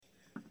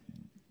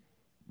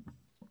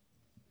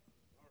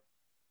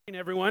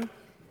Everyone,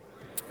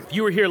 if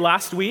you were here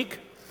last week,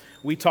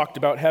 we talked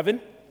about heaven,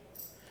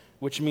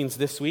 which means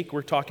this week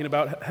we're talking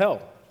about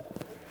hell.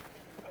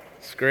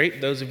 It's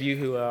great, those of you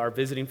who are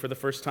visiting for the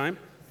first time.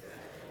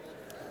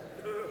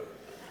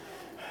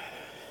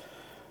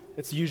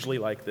 It's usually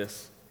like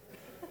this.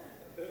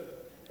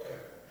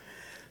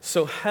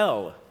 So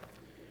hell,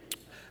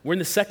 we're in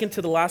the second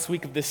to the last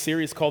week of this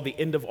series called The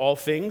End of All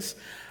Things,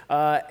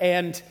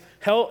 and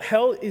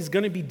Hell is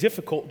going to be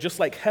difficult, just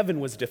like heaven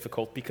was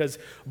difficult, because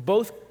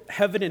both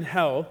heaven and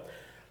hell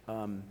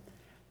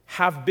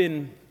have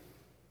been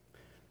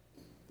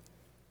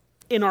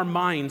in our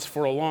minds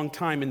for a long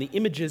time, and the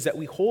images that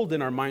we hold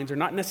in our minds are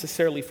not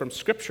necessarily from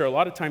Scripture. A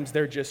lot of times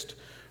they're just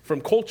from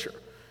culture.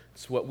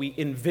 It's what we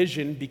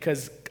envision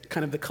because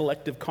kind of the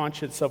collective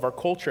conscience of our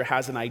culture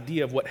has an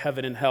idea of what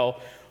heaven and hell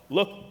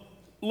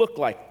look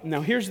like.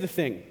 Now, here's the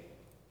thing.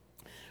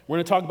 We're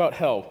going to talk about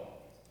hell.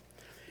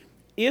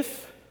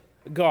 If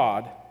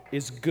God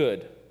is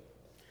good,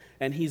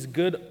 and he's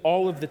good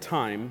all of the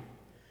time,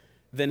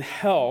 then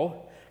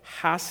hell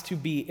has to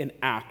be an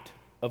act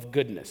of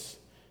goodness.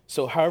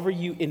 So however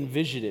you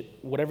envision it,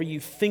 whatever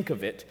you think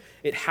of it,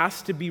 it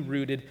has to be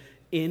rooted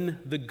in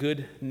the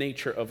good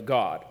nature of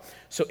God.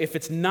 So if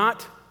it's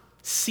not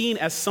seen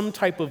as some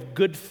type of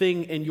good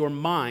thing in your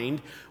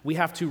mind, we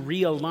have to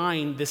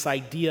realign this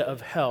idea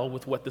of hell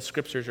with what the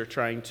scriptures are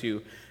trying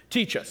to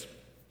teach us.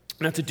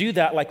 Now, to do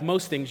that, like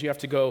most things, you have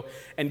to go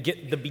and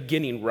get the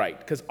beginning right,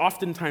 because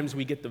oftentimes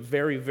we get the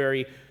very,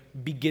 very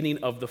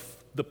beginning of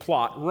the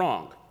plot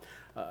wrong.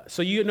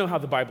 So you know how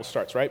the Bible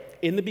starts, right?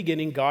 In the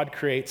beginning, God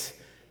creates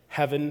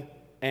heaven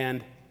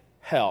and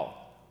hell.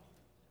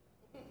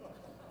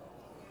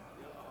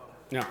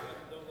 No.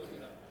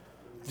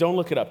 Don't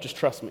look it up. Just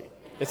trust me.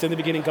 It's in the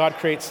beginning, God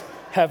creates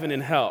heaven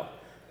and hell.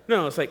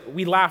 No, it's like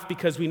we laugh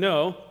because we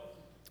know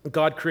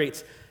God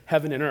creates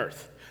heaven and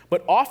earth.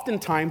 But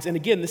oftentimes, and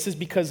again, this is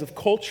because of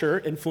culture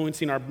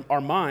influencing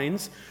our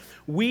minds,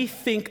 we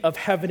think of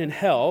heaven and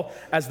hell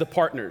as the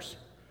partners.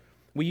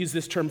 We use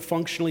this term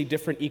functionally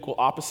different equal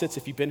opposites.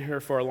 If you've been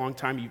here for a long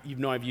time, you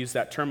know I've used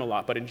that term a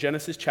lot. But in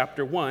Genesis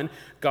chapter 1,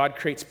 God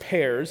creates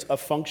pairs of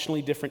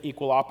functionally different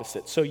equal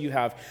opposites. So you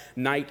have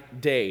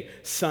night, day,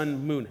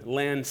 sun, moon,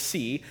 land,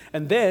 sea.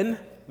 And then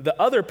the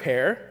other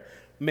pair,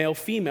 male,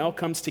 female,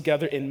 comes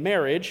together in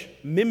marriage,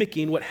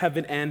 mimicking what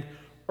heaven and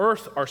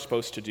earth are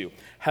supposed to do.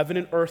 Heaven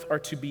and earth are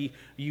to be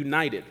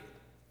united,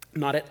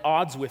 not at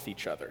odds with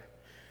each other.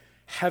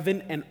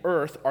 Heaven and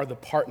earth are the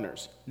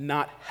partners,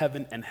 not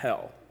heaven and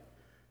hell.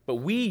 But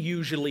we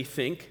usually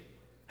think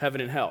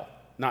heaven and hell,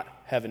 not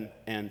heaven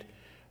and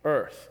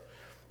earth.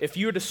 If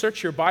you were to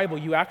search your Bible,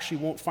 you actually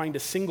won't find a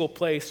single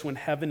place when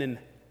heaven and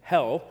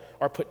hell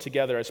are put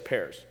together as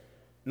pairs.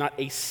 Not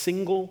a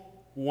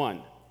single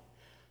one.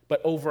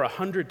 But over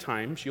 100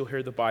 times, you'll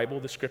hear the Bible,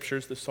 the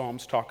scriptures, the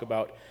Psalms talk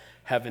about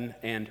heaven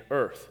and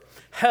earth.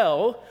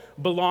 Hell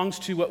belongs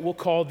to what we'll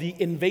call the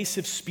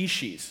invasive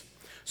species.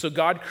 So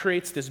God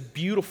creates this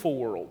beautiful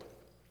world.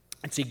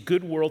 It's a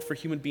good world for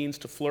human beings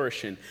to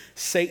flourish in.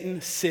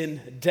 Satan,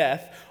 sin,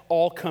 death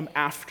all come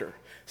after.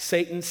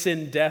 Satan,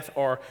 sin, death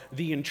are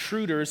the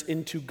intruders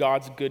into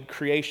God's good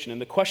creation. And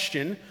the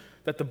question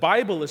that the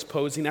Bible is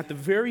posing at the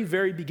very,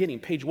 very beginning,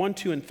 page 1,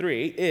 2, and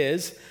 3,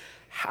 is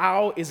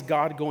how is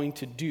God going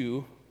to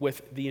do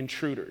with the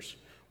intruders?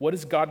 What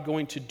is God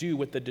going to do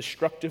with the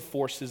destructive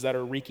forces that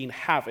are wreaking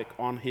havoc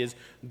on his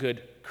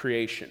good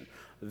creation?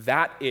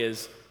 That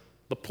is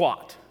the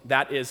plot.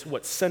 That is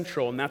what's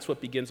central, and that's what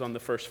begins on the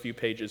first few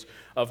pages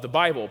of the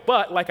Bible.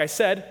 But, like I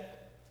said,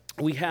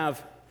 we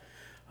have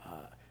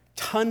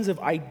tons of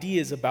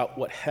ideas about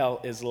what hell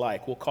is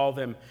like. We'll call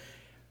them,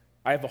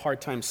 I have a hard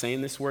time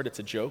saying this word, it's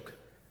a joke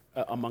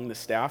among the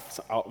staff.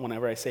 So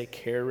whenever I say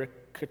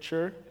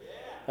caricature,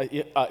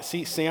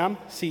 see, Sam,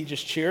 he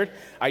just cheered.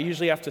 I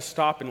usually have to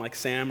stop and like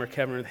Sam or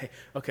Kevin, hey,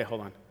 okay,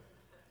 hold on.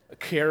 I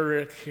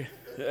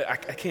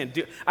can't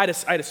do it. I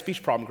had a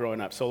speech problem growing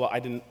up, so I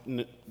didn't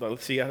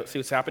see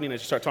what's happening. I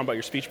just start talking about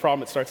your speech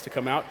problem, it starts to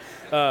come out.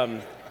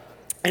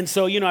 And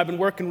so, I've been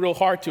working real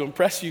hard to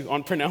impress you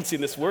on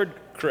pronouncing this word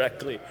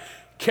correctly.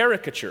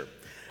 Caricature.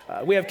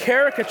 We have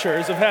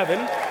caricatures of heaven.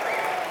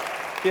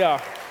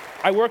 Yeah,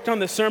 I worked on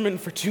the sermon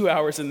for 2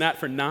 hours and that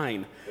for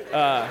 9.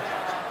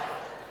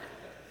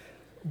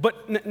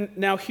 But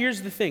now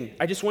here's the thing.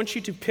 I just want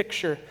you to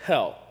picture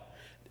hell.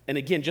 And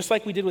again, just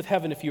like we did with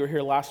heaven if you were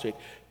here last week,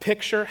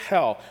 picture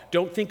hell.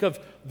 Don't think of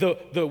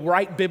the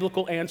right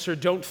biblical answer.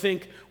 Don't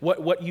think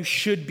what you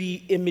should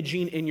be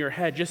imaging in your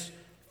head. Just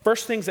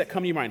first things that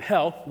come to your mind.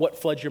 Hell, what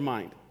floods your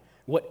mind?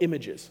 What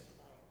images?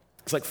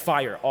 It's like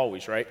fire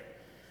always, right?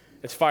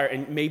 It's fire.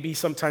 And maybe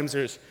sometimes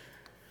there's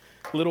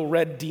little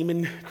red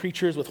demon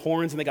creatures with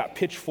horns and they got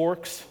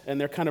pitchforks and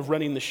they're kind of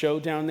running the show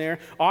down there.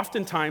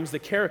 Oftentimes the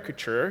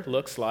caricature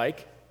looks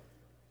like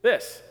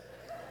this.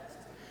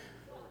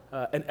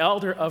 An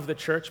elder of the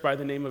church by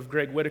the name of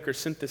Greg Whitaker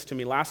sent this to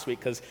me last week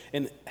because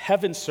in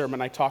Heaven's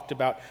sermon I talked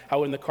about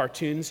how in the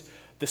cartoons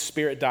the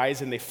spirit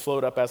dies and they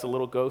float up as a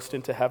little ghost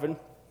into heaven.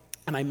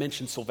 And I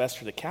mentioned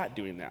Sylvester the cat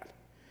doing that.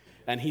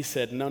 And he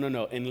said,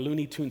 no. In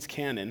Looney Tunes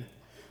canon,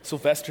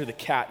 Sylvester the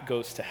cat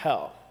goes to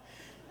hell.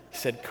 He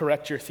said,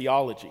 correct your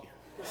theology.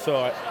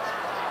 So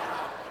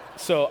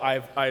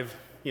I've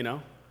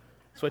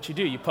it's what you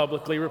do. You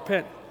publicly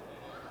repent.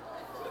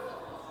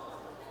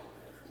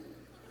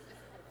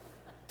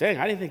 Dang,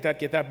 I didn't think that'd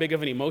get that big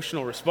of an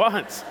emotional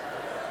response.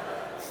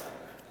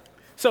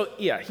 So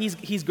yeah,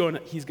 he's going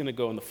to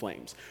go in the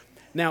flames.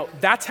 Now,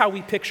 that's how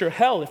we picture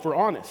hell, if we're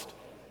honest.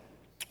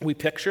 We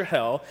picture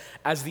hell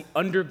as the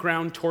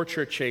underground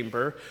torture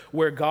chamber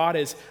where God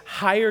has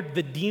hired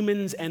the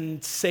demons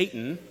and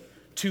Satan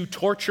to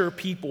torture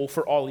people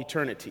for all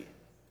eternity.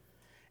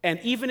 And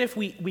even if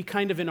we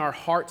kind of in our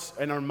hearts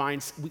and our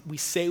minds, we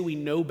say we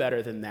know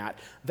better than that,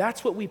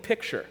 that's what we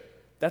picture.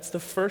 That's the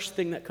first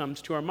thing that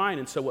comes to our mind.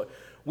 And so what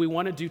we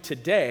want to do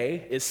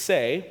today is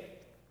say,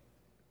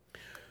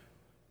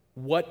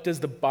 what does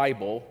the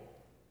Bible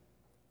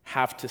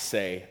have to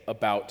say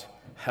about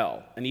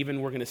hell? And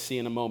even we're going to see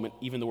in a moment,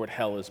 even the word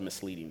hell is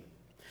misleading.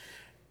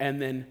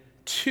 And then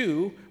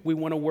 2, we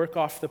want to work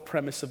off the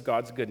premise of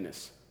God's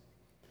goodness.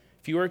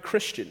 If you are a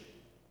Christian,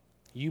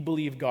 you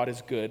believe God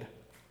is good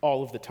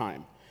all of the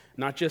time.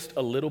 Not just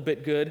a little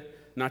bit good,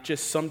 not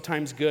just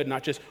sometimes good,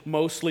 not just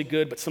mostly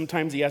good, but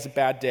sometimes he has a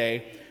bad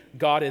day.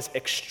 God is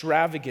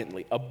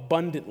extravagantly,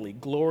 abundantly,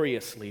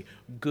 gloriously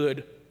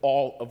good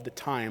all of the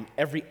time.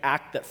 Every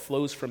act that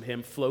flows from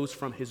him flows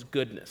from his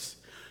goodness.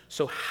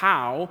 So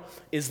how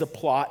is the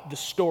plot, the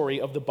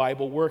story of the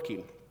Bible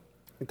working?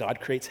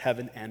 God creates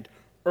heaven and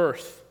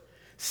earth.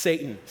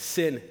 Satan,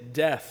 sin,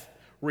 death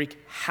wreak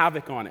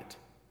havoc on it.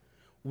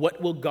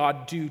 What will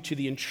God do to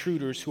the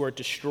intruders who are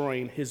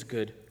destroying his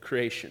good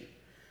creation?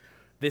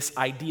 This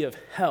idea of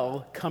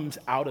hell comes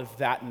out of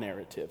that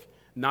narrative,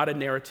 not a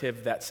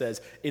narrative that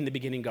says, in the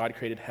beginning God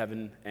created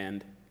heaven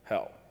and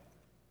hell.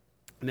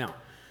 Now,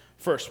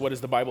 first, what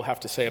does the Bible have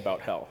to say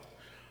about hell?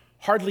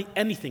 Hardly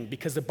anything,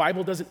 because the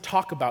Bible doesn't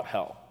talk about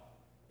hell.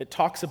 It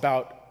talks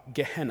about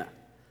Gehenna.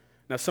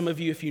 Now, some of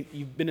you, if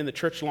you've been in the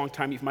church a long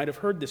time, you might have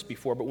heard this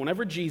before, but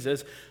whenever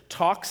Jesus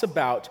talks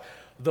about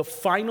the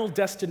final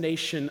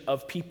destination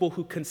of people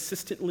who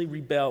consistently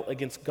rebel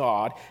against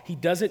God, he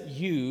doesn't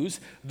use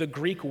the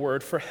Greek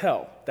word for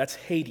hell. That's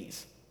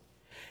Hades.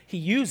 He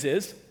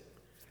uses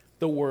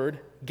the word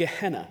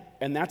Gehenna,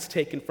 and that's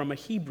taken from a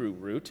Hebrew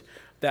root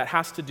that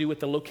has to do with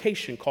the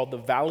location called the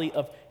Valley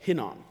of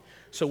Hinnom.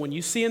 So when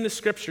you see in the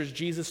scriptures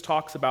Jesus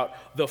talks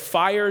about the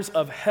fires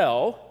of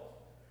hell,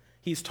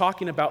 he's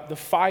talking about the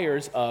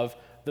fires of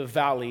the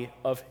Valley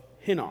of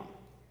Hinnom.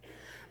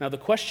 Now the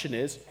question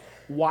is,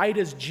 why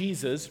does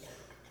Jesus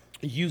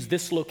use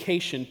this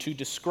location to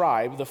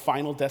describe the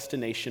final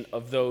destination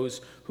of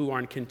those who are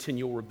in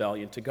continual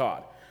rebellion to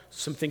God?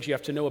 Some things you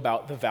have to know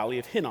about the Valley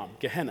of Hinnom,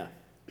 Gehenna.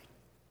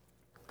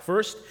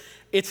 First,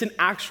 it's an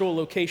actual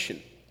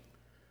location.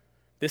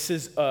 This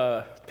is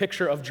a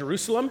picture of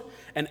Jerusalem,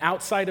 and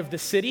outside of the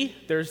city,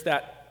 there's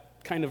that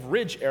kind of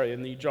ridge area,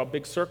 and you draw a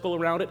big circle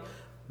around it.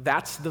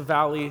 That's the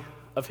Valley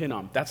of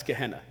Hinnom. That's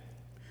Gehenna.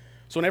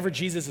 So whenever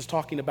Jesus is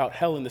talking about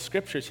hell in the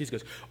scriptures, he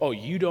goes, oh,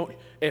 you don't,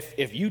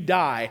 if you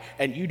die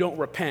and you don't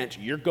repent,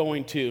 you're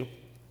going to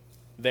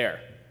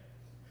there.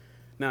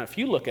 Now, if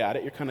you look at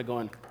it, you're kind of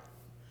going,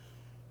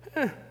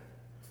 not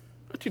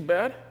too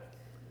bad.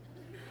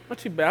 Not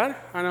too bad.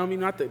 I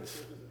mean, not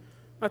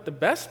the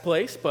best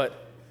place, but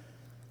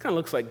it kind of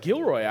looks like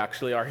Gilroy,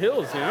 actually, our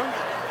hills, you know?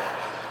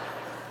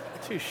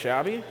 Not too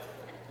shabby.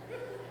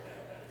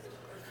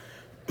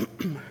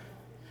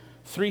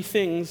 3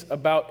 things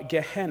about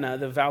Gehenna,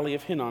 the Valley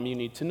of Hinnom, you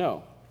need to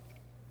know.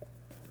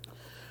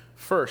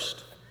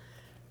 First,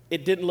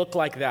 it didn't look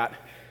like that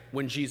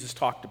when Jesus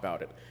talked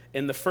about it.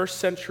 In the first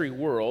century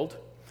world,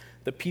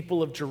 the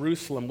people of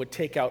Jerusalem would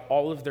take out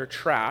all of their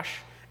trash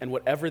and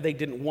whatever they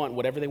didn't want,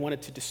 whatever they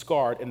wanted to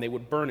discard, and they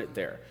would burn it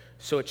there.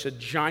 So it's a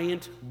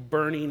giant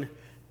burning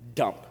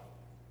dump.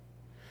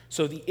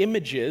 So the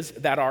images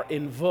that are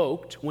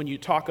invoked when you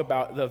talk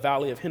about the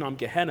Valley of Hinnom,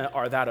 Gehenna,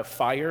 are that of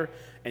fire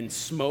and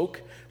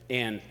smoke,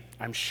 and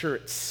I'm sure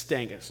it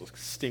stank. The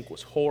stink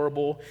was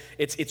horrible.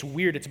 It's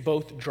weird. It's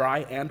both dry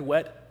and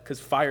wet because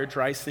fire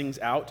dries things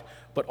out,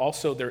 but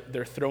also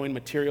they're throwing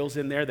materials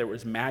in there. There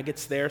was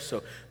maggots there,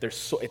 so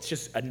it's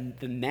just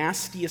the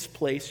nastiest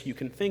place you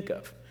can think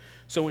of.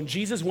 So when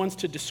Jesus wants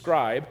to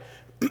describe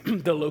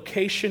the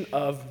location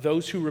of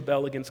those who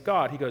rebel against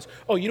God, he goes,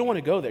 oh, you don't want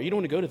to go there. You don't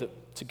want to go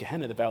to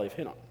Gehenna, the Valley of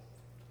Hinnom.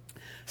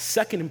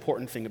 Second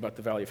important thing about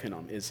the Valley of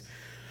Hinnom is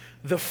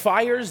the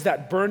fires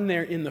that burned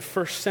there in the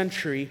first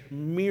century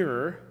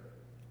mirror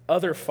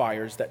other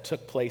fires that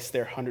took place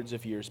there hundreds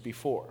of years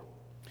before.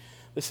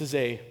 This is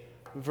a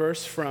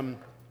verse from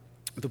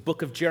the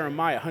book of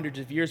Jeremiah, hundreds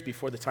of years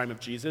before the time of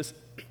Jesus.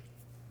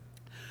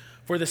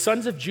 For the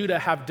sons of Judah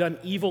have done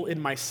evil in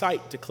my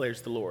sight,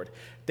 declares the Lord.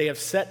 They have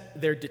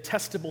set their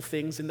detestable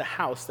things in the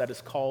house that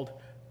is called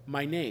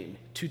my name,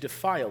 to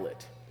defile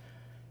it.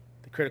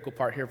 The critical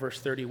part here, verse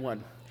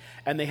 31.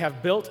 And they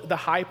have built the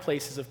high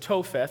places of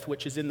Topheth,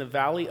 which is in the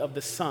valley of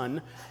the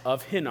son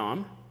of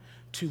Hinnom,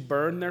 to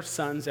burn their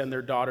sons and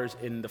their daughters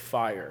in the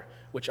fire,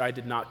 which I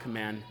did not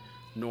command,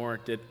 nor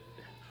did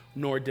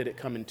nor did it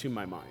come into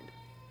my mind.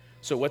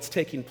 So what's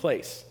taking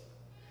place?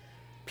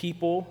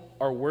 People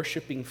are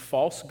worshiping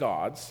false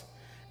gods,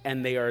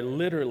 and they are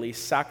literally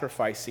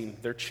sacrificing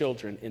their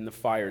children in the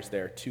fires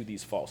there to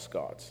these false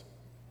gods.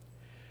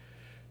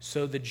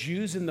 So the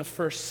Jews in the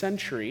first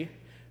century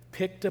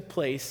picked a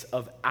place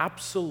of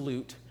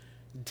absolute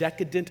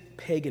decadent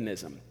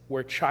paganism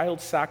where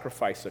child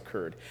sacrifice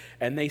occurred.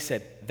 And they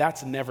said,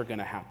 that's never going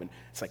to happen.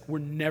 It's like, we're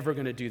never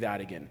going to do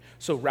that again.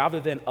 So rather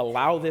than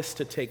allow this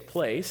to take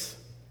place,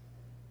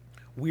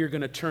 we're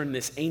going to turn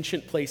this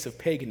ancient place of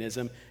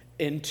paganism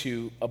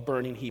into a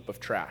burning heap of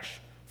trash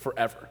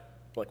forever.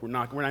 Like, we're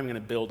not even going to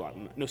build on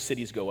it. No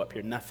cities go up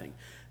here, nothing.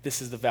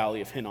 This is the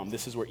Valley of Hinnom.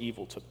 This is where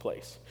evil took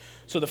place.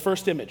 So the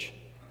first image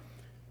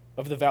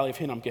of the Valley of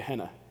Hinnom,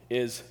 Gehenna,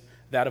 is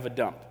that of a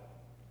dump.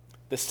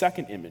 The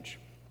second image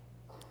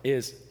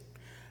is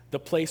the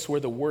place where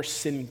the worst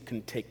sin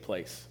can take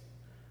place.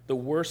 The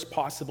worst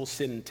possible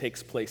sin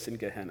takes place in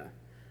Gehenna. I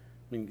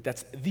mean,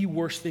 that's the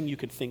worst thing you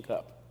could think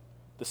of,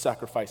 the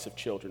sacrifice of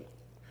children.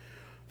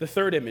 The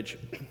third image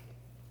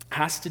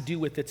has to do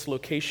with its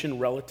location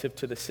relative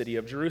to the city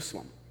of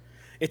Jerusalem.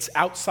 It's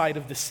outside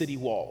of the city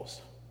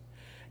walls.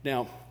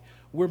 Now,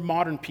 we're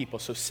modern people,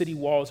 so city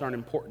walls aren't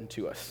important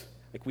to us.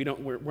 Like,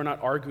 we're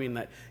not arguing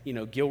that,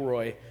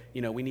 Gilroy,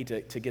 we need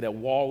to get a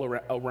wall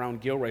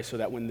around Gilroy so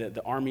that when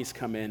the armies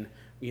come in,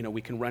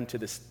 we can run to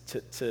the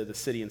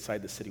city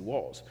inside the city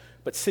walls.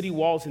 But city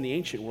walls in the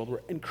ancient world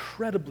were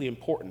incredibly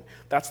important.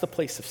 That's the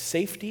place of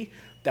safety.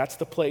 That's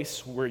the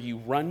place where you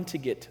run to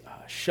get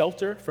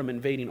shelter from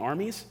invading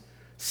armies.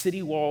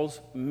 City walls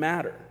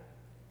matter.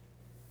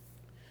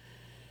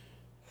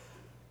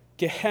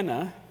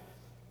 Gehenna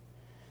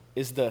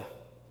is the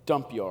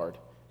dump yard.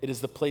 It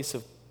is the place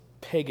of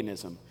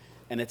paganism,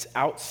 and it's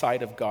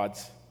outside of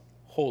God's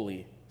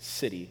holy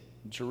city,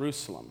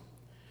 Jerusalem.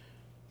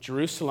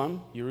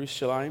 Jerusalem,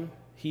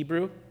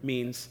 Hebrew,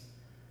 means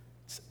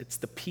it's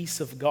the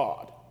peace of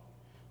God.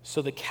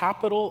 So the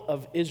capital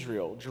of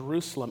Israel,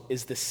 Jerusalem,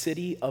 is the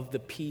city of the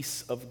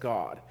peace of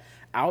God.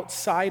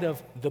 Outside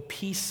of the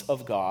peace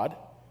of God,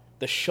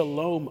 the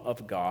shalom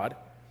of God,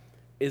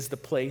 is the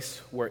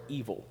place where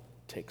evil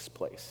takes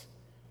place.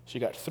 So you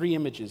got three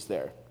images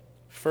there.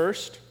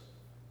 First,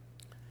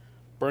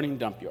 burning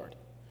dump yard.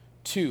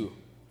 2,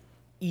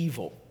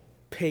 evil,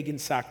 pagan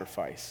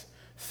sacrifice.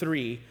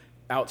 3,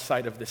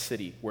 outside of the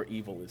city where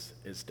evil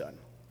is done.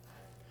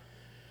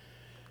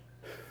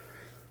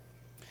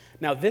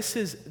 Now, this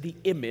is the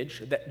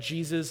image that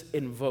Jesus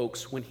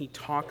invokes when he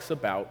talks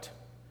about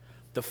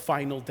the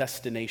final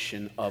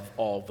destination of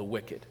all the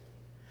wicked.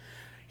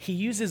 He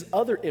uses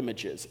other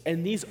images,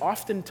 and these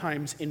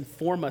oftentimes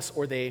inform us,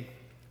 or they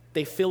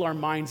fill our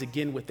minds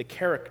again with the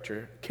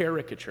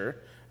caricature,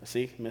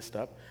 see, messed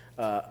up,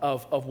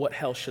 of what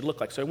hell should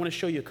look like. So I want to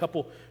show you a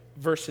couple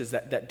verses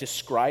that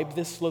describe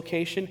this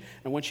location.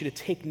 I want you to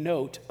take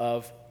note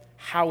of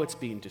how it's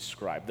being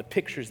described, the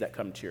pictures that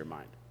come to your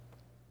mind.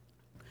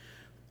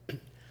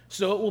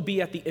 So it will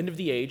be at the end of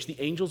the age,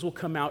 the angels will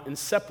come out and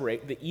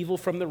separate the evil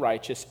from the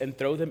righteous and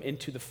throw them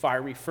into the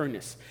fiery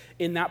furnace.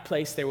 In that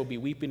place, there will be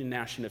weeping and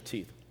gnashing of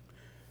teeth.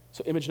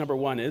 So image number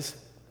 1 is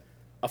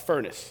a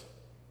furnace,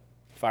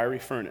 fiery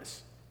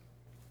furnace.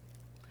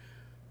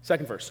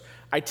 Second verse,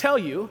 I tell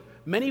you,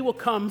 many will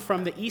come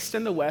from the east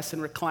and the west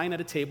and recline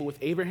at a table with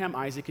Abraham,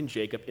 Isaac, and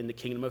Jacob in the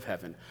kingdom of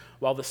heaven,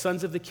 while the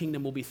sons of the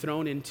kingdom will be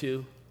thrown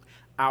into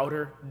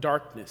outer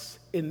darkness.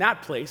 In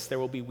that place, there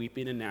will be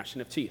weeping and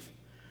gnashing of teeth.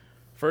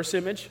 First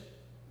image,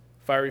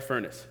 fiery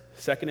furnace.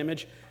 Second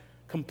image,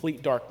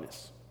 complete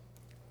darkness.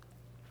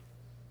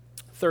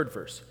 Third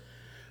verse,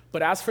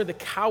 but as for the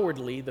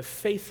cowardly, the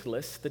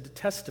faithless, the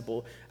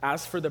detestable,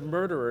 as for the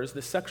murderers,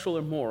 the sexual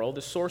immoral,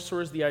 the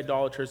sorcerers, the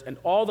idolaters, and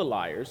all the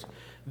liars,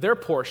 their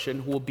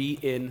portion will be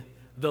in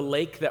the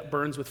lake that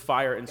burns with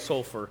fire and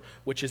sulfur,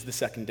 which is the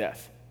second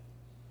death.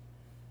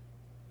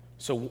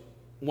 So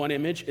one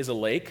image is a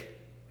lake,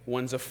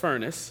 one's a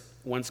furnace,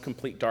 one's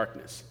complete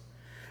darkness.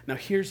 Now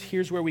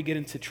here's where we get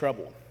into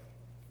trouble.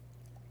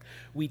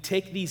 We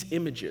take these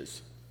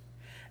images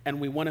and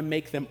we want to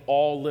make them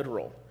all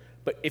literal.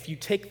 But if you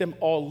take them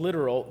all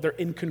literal, they're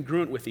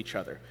incongruent with each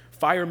other.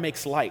 Fire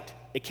makes light.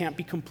 It can't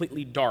be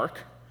completely dark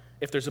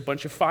if there's a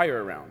bunch of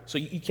fire around. So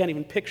you can't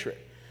even picture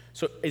it.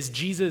 So is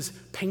Jesus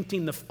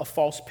painting a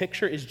false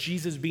picture? Is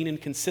Jesus being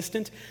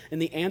inconsistent?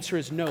 And the answer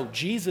is no.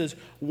 Jesus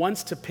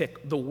wants to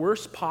pick the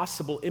worst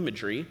possible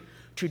imagery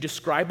to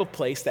describe a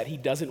place that he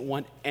doesn't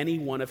want any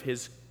one of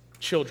his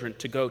children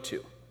to go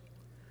to.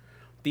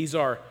 These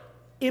are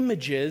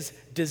images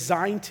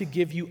designed to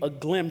give you a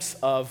glimpse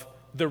of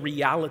the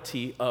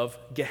reality of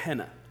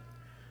Gehenna.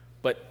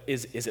 But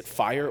is it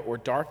fire or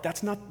dark?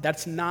 That's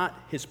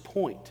not his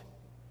point.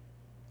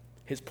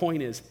 His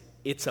point is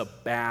it's a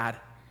bad,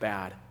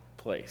 bad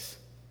place.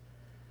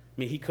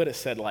 I mean, he could have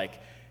said, like,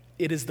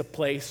 it is the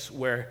place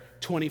where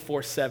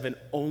 24/7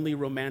 only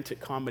romantic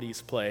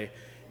comedies play.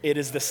 It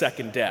is the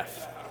second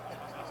death.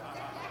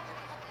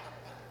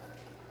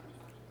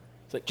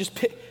 It's like, just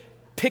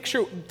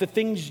picture the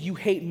things you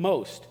hate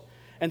most.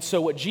 And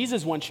so what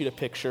Jesus wants you to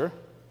picture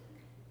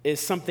is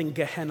something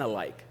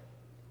Gehenna-like.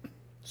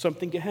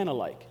 Something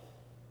Gehenna-like.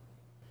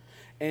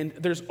 And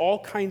there's all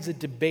kinds of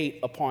debate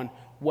upon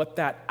what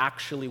that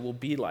actually will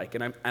be like.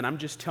 And I'm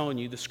just telling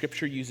you, the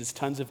scripture uses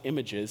tons of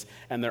images,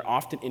 and they're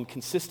often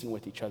inconsistent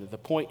with each other. The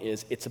point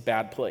is, it's a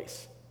bad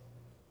place.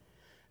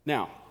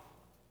 Now,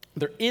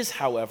 there is,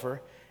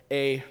 however,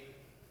 an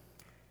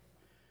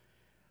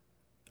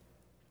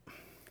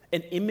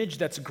image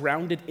that's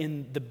grounded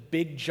in the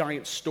big,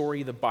 giant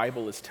story the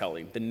Bible is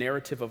telling, the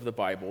narrative of the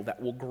Bible, that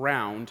will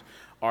ground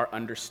our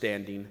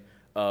understanding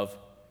of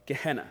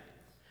Gehenna.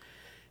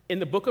 In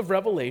the book of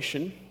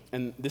Revelation,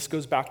 and this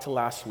goes back to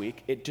last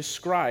week, it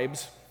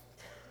describes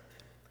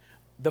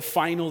the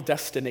final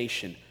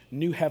destination,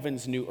 new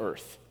heavens, new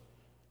earth.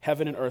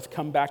 Heaven and earth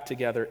come back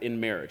together in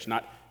marriage,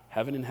 not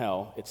heaven and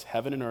hell. It's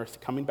heaven and earth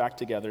coming back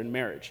together in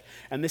marriage.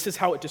 And this is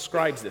how it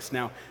describes this.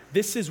 Now,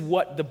 this is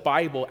what the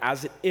Bible,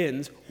 as it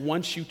ends,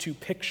 wants you to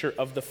picture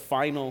the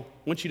final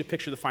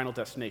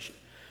destination.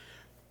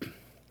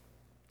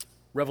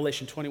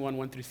 Revelation 21,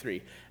 1 through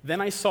 3.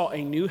 Then I saw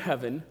a new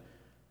heaven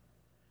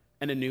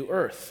and a new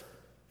earth.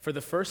 For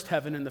the first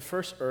heaven and the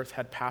first earth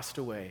had passed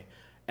away,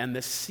 and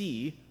the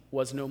sea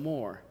was no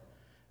more.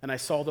 And I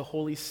saw the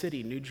holy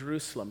city, New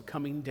Jerusalem,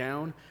 coming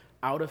down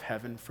out of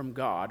heaven from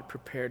God,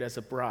 prepared as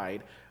a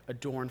bride,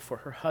 adorned for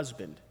her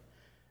husband.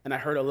 And I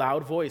heard a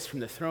loud voice from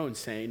the throne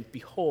saying,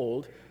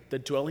 Behold, the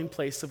dwelling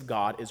place of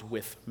God is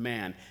with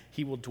man.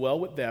 He will dwell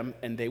with them,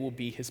 and they will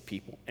be his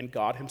people. And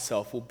God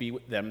himself will be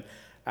with them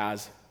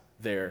as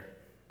their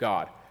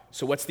God.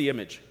 So what's the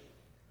image?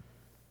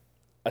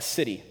 A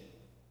city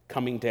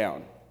coming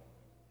down.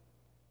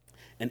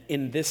 And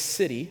in this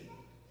city,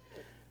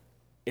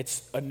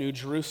 it's a new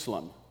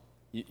Jerusalem.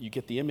 You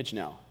get the image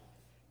now.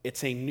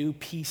 It's a new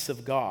peace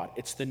of God.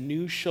 It's the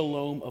new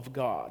shalom of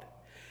God.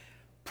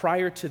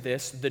 Prior to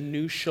this, the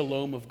new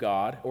shalom of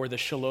God, or the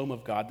shalom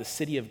of God, the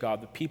city of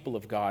God, the people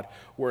of God,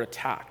 were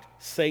attacked.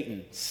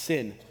 Satan,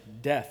 sin,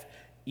 death,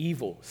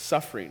 evil,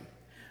 suffering.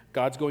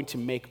 God's going to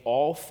make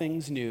all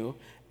things new,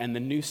 and the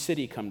new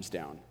city comes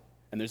down,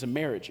 and there's a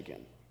marriage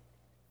again.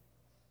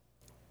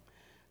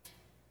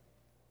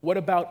 What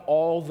about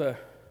all the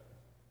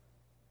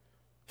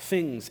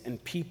things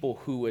and people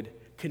who would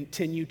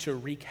continue to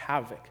wreak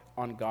havoc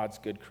on God's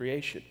good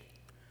creation?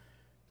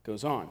 It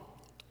goes on.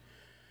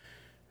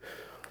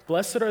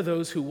 Blessed are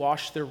those who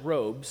wash their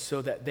robes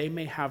so that they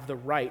may have the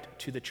right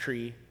to the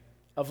tree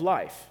of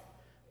life,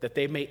 that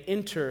they may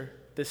enter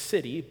the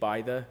city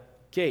by the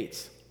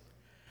gates.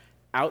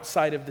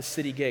 Outside of the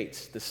city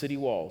gates, the city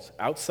walls,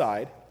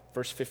 outside,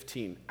 verse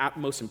 15,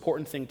 most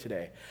important thing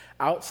today.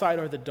 Outside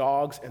are the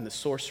dogs and the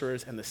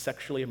sorcerers and the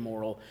sexually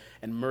immoral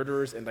and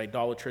murderers and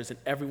idolaters and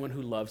everyone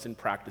who loves and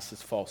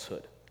practices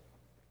falsehood.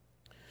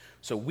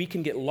 So we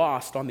can get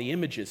lost on the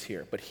images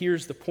here, but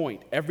here's the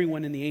point.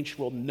 Everyone in the ancient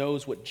world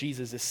knows what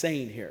Jesus is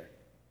saying here.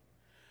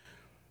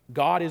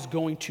 God is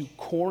going to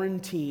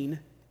quarantine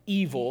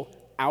evil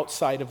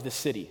outside of the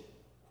city.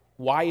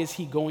 Why is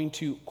he going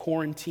to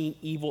quarantine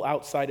evil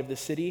outside of the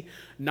city?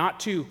 Not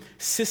to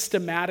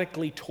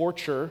systematically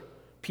torture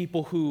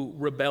people who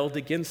rebelled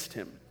against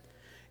him.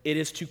 It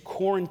is to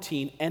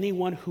quarantine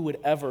anyone who would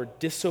ever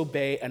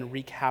disobey and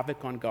wreak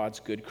havoc on God's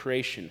good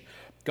creation.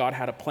 God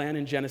had a plan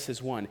in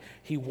Genesis 1.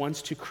 He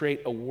wants to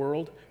create a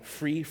world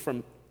free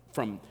from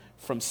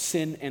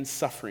sin and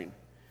suffering.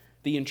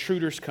 The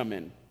intruders come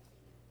in.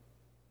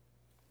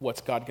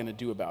 What's God going to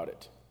do about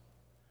it?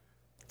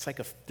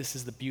 This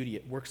is the beauty.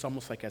 It works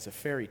almost like as a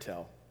fairy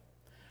tale.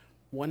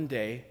 One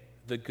day,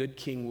 the good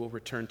king will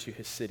return to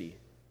his city.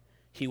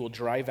 He will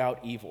drive out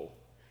evil.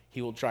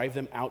 He will drive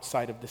them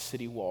outside of the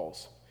city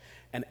walls.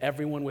 And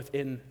everyone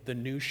within the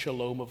new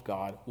shalom of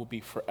God will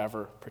be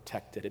forever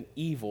protected. And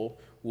evil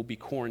will be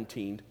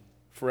quarantined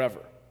forever.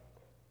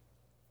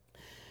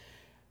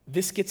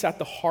 This gets at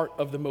the heart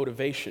of the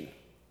motivation,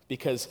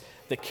 because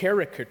the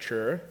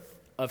caricature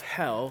of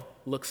hell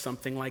looks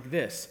something like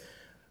this.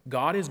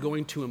 God is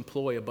going to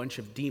employ a bunch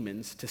of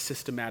demons to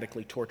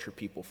systematically torture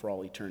people for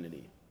all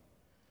eternity.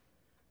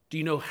 Do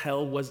you know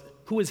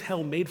who is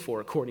hell made for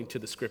according to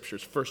the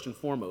scriptures, first and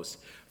foremost?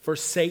 For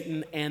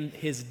Satan and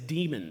his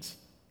demons.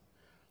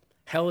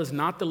 Hell is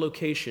not the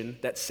location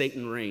that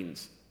Satan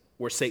reigns,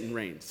 where Satan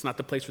reigns. It's not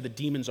the place where the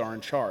demons are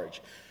in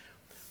charge.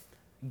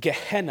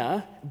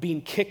 Gehenna,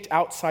 being kicked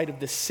outside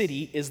of the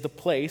city, is the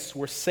place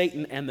where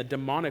Satan and the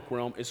demonic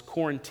realm is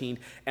quarantined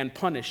and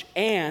punished.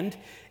 And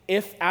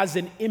if, as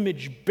an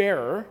image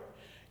bearer,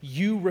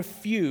 you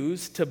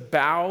refuse to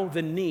bow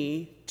the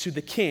knee to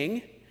the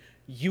king,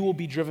 you will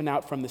be driven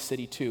out from the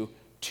city too,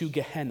 to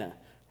Gehenna,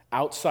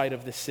 outside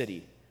of the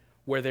city,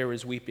 where there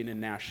is weeping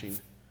and gnashing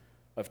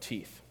of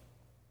teeth.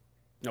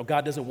 Now,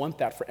 God doesn't want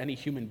that for any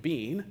human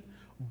being,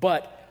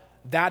 but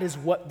that is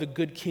what the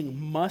good king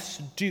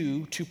must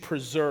do to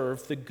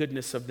preserve the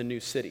goodness of the new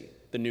city,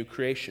 the new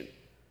creation.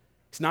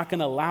 He's not going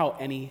to allow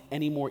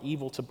any more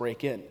evil to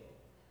break in.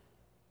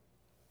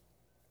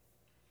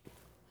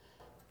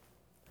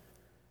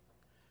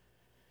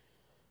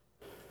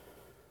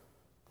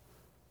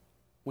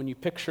 When you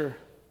picture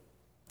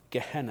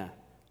Gehenna,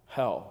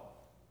 hell,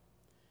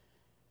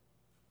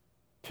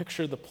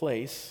 Picture the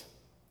place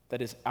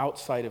that is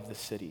outside of the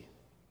city,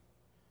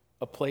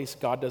 a place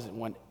God doesn't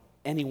want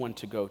anyone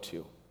to go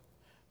to.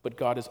 But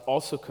God is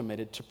also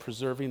committed to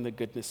preserving the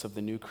goodness of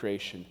the new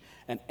creation.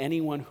 And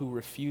anyone who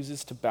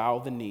refuses to bow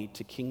the knee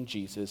to King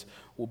Jesus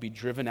will be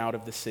driven out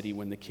of the city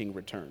when the king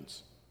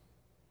returns.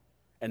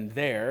 And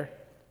there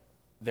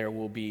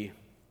will be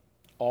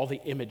all the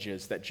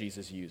images that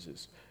Jesus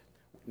uses.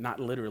 Not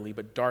literally,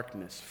 but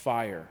darkness,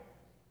 fire,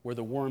 where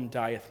the worm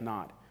dieth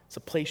not. It's a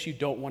place you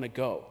don't want to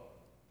go.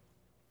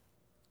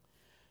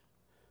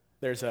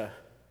 There's a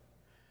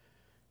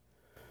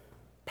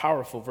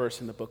powerful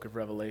verse in the book of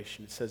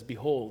Revelation. It says,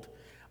 "Behold,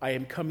 I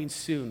am coming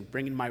soon,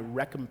 bringing my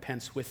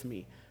recompense with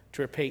me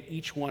to repay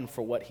each one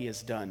for what he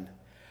has done.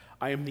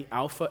 I am the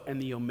Alpha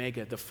and the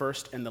Omega, the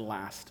first and the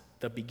last,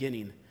 the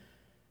beginning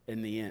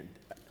and the end."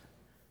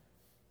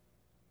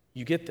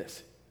 You get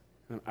this.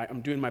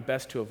 I'm doing my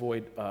best to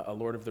avoid a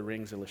Lord of the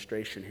Rings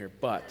illustration here,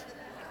 but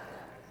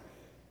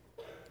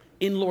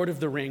in Lord of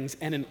the Rings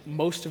and in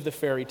most of the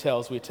fairy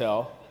tales we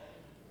tell,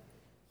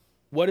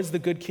 what does the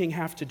good king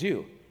have to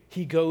do?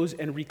 He goes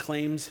and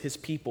reclaims his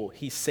people.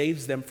 He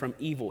saves them from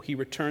evil. He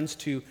returns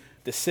to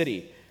the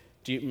city.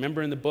 Do you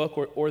remember in the book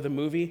or the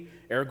movie,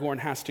 Aragorn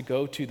has to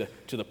go to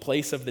the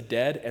place of the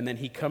dead, and then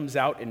he comes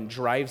out and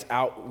drives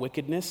out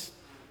wickedness?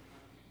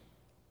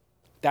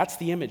 That's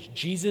the image.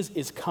 Jesus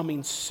is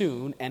coming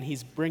soon, and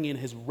he's bringing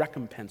his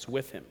recompense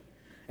with him,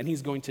 and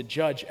he's going to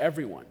judge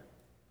everyone.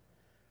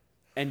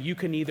 And you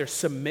can either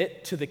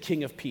submit to the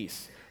King of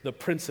Peace, the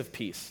Prince of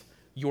Peace,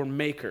 your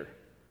Maker,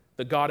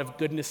 the God of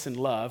goodness and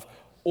love,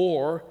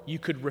 or you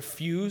could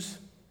refuse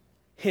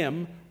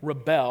him,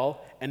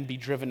 rebel, and be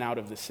driven out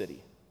of the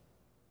city.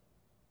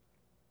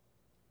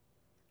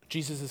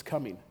 Jesus is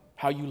coming.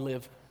 How you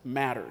live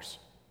matters.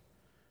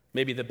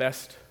 Maybe the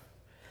best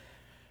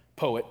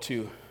poet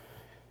to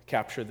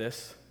capture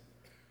this,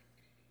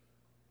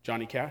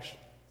 Johnny Cash.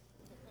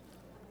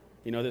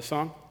 You know this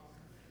song?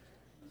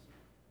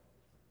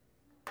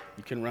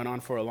 You can run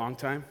on for a long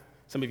time.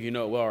 Some of you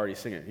know it well, already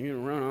sing it. You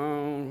can run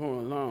on for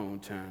a long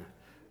time.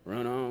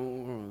 Run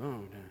on for a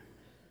long time.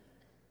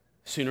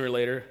 Sooner or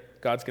later,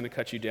 God's going to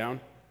cut you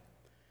down.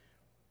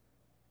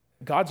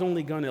 God's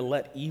only going to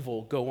let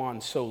evil go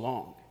on so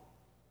long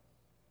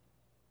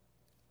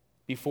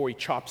before he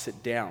chops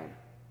it down.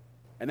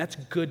 And that's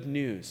good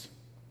news.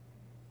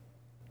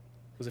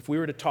 Because if we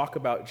were to talk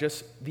about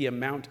just the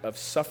amount of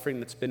suffering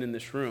that's been in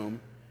this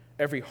room,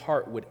 every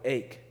heart would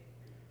ache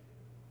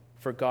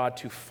for God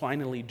to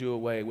finally do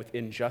away with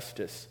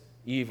injustice,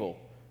 evil,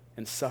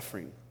 and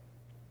suffering.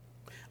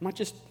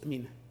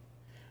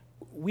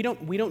 We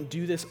don't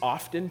do this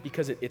often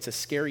because it's a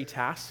scary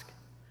task,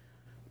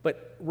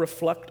 but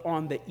reflect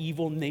on the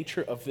evil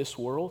nature of this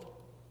world.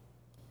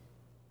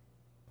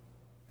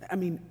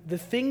 The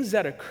things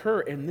that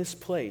occur in this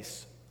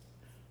place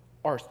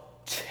are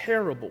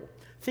terrible.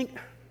 I'm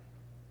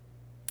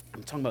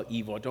talking about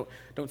evil.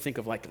 Don't think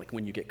of like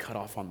when you get cut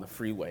off on the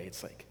freeway.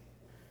 It's like,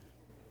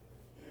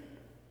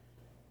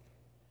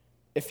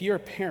 if you're a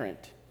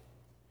parent,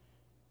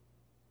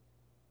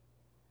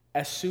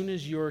 as soon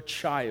as your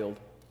child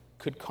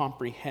could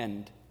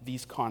comprehend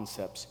these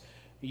concepts,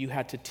 you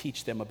had to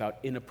teach them about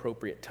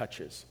inappropriate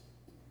touches.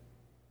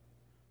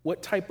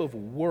 What type of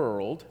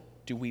world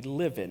do we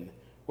live in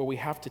where we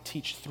have to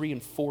teach 3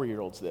 and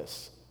 4-year-olds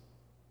this?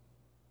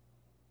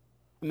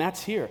 And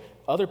that's here.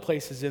 Other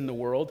places in the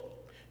world,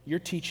 you're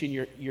teaching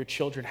your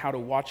children how to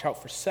watch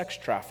out for sex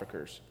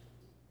traffickers.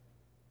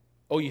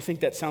 Oh, you think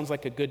that sounds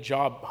like a good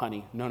job,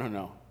 honey?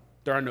 No.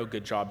 There are no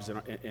good jobs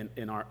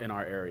in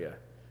our area.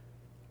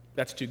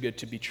 That's too good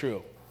to be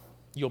true.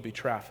 You'll be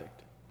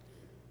trafficked.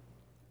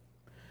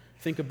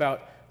 Think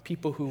about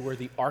people who were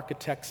the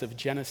architects of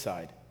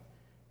genocide,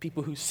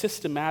 people who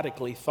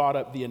systematically thought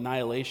up the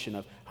annihilation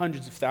of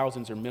hundreds of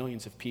thousands or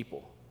millions of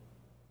people.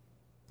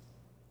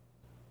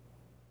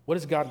 What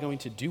is God going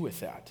to do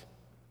with that?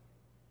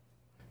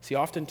 See,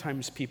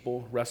 oftentimes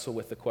people wrestle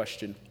with the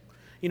question,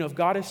 if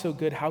God is so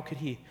good, how could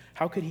he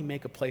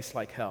make a place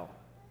like hell?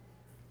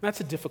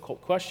 That's a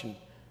difficult question.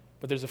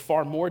 But there's a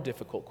far more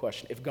difficult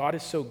question. If God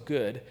is so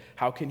good,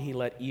 how can he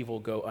let evil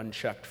go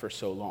unchecked for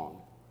so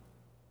long?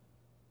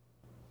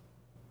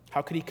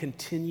 How could he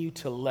continue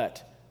to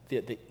let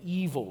the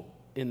evil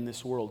in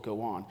this world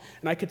go on?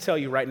 And I could tell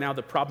you right now,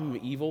 the problem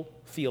of evil,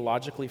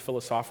 theologically,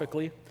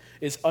 philosophically,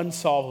 is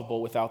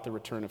unsolvable without the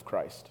return of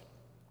Christ.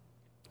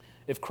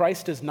 If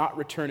Christ does not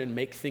return and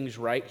make things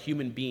right,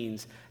 human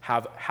beings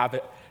have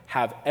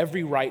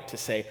every right to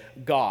say,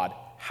 God,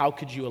 how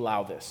could you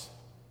allow this?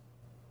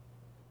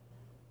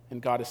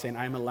 And God is saying,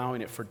 I'm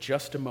allowing it for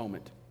just a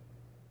moment.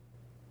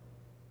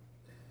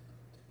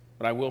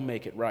 But I will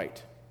make it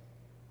right.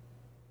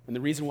 And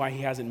the reason why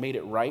he hasn't made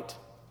it right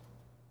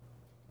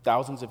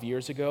thousands of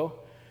years ago,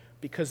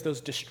 because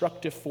those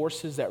destructive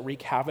forces that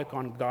wreak havoc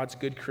on God's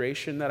good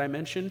creation that I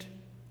mentioned,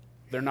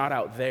 they're not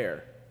out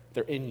there.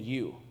 They're in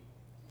you.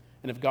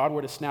 And if God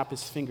were to snap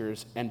his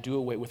fingers and do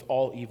away with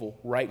all evil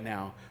right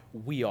now,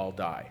 we all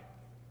die.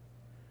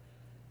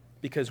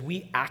 because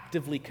we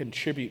actively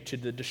contribute to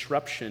the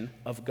disruption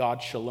of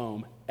God's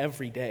shalom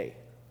every day.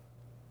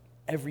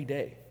 Every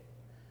day.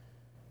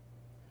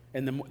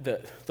 And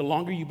the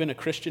longer you've been a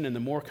Christian and the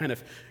more kind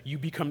of you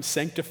become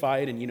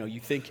sanctified and, you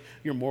think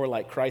you're more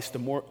like Christ, the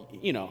more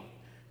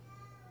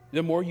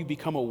you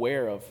become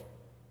aware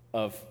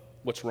of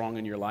what's wrong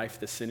in your life,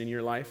 the sin in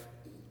your life.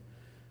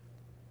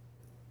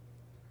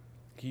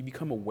 You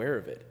become aware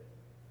of it.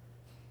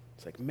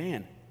 It's like,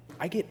 man,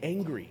 I get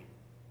angry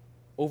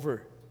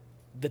over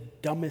the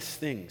dumbest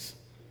things.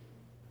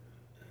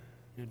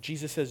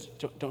 Jesus says,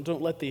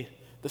 don't let the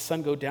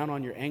sun go down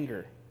on your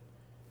anger.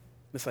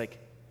 It's like,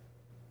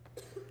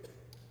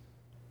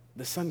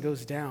 the sun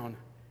goes down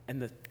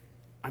and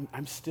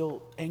I'm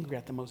still angry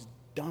at the most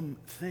dumb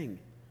thing.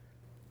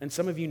 And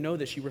some of you know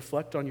this. You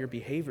reflect on your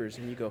behaviors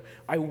and you go,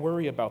 I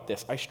worry about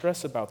this. I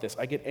stress about this.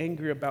 I get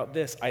angry about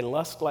this. I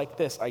lust like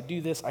this. I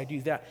do this. I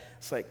do that.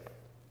 It's like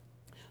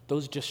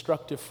those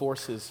destructive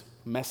forces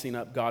messing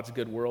up God's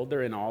good world,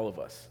 they're in all of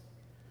us.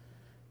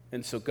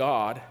 And so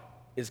God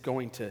is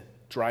going to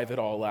drive it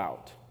all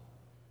out.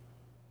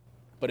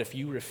 But if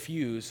you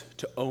refuse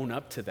to own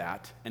up to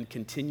that and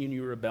continue in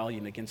your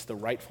rebellion against the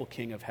rightful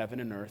King of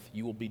heaven and earth,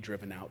 you will be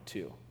driven out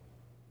too.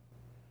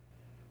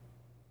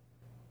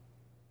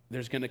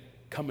 There's going to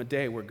come a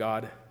day where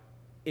God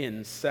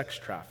ends sex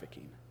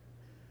trafficking.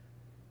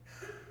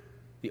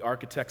 The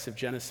architects of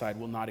genocide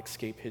will not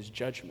escape his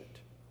judgment.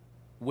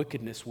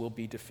 Wickedness will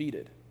be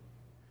defeated.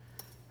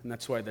 And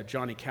that's why the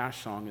Johnny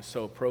Cash song is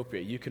so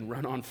appropriate. You can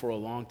run on for a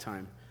long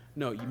time.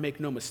 No, you make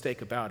no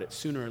mistake about it.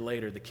 Sooner or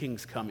later, the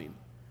king's coming, and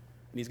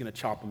he's going to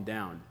chop him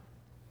down.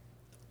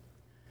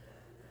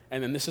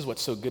 And then this is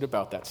what's so good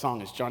about that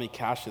song is Johnny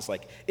Cash is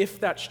like, if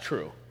that's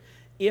true,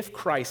 if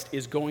Christ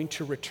is going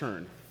to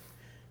return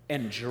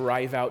and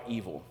drive out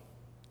evil,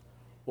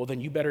 well, then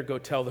you better go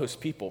tell those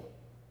people.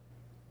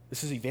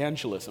 This is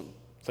evangelism.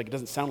 It's like it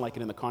doesn't sound like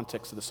it in the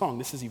context of the song.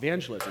 This is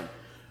evangelism.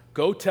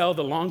 Go tell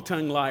the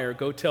long-tongued liar,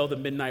 go tell the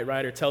midnight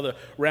rider, tell the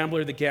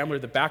rambler, the gambler,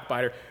 the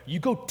backbiter. You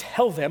go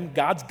tell them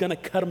God's going to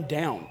cut them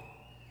down.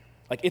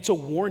 Like, it's a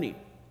warning.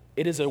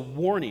 It is a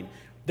warning.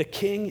 The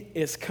king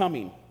is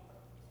coming.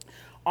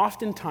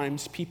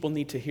 Oftentimes, people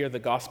need to hear the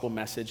gospel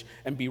message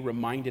and be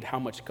reminded how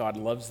much God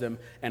loves them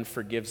and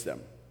forgives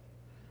them.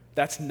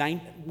 That's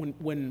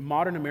when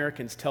modern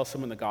Americans tell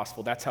someone the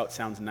gospel, that's how it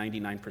sounds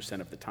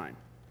 99% of the time.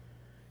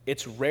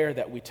 It's rare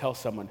that we tell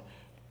someone,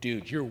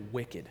 dude, you're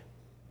wicked.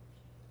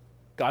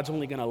 God's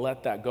only going to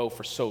let that go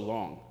for so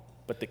long,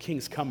 but the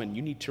king's coming.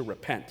 You need to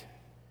repent.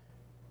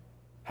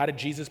 How did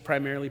Jesus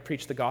primarily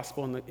preach the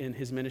gospel in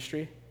his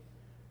ministry?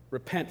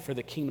 Repent, for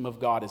the kingdom of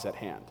God is at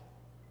hand.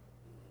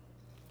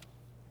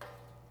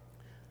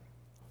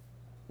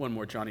 One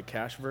more Johnny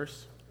Cash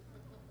verse.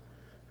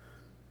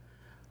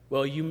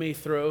 Well, you may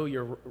throw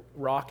your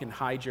rock and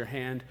hide your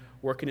hand,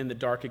 working in the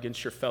dark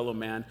against your fellow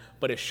man,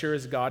 but as sure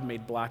as God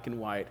made black and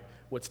white,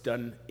 what's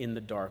done in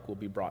the dark will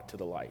be brought to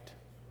the light.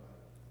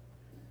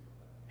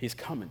 He's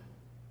coming.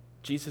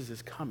 Jesus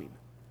is coming.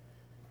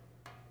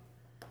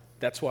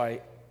 That's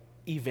why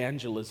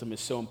evangelism is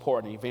so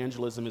important.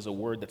 Evangelism is a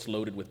word that's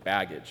loaded with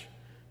baggage,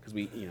 because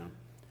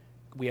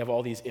we have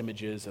all these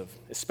images of,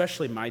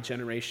 especially my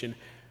generation,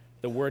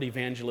 the word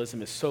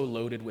evangelism is so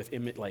loaded with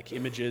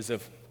images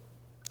of,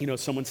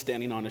 someone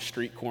standing on a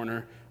street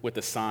corner with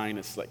a sign.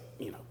 It's like,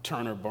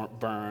 turn or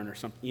burn or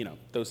something.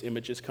 Those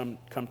images come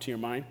to your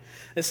mind.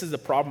 This is the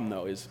problem,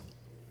 though,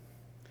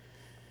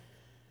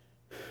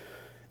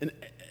 and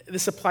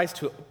this applies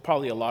to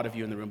probably a lot of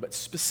you in the room, but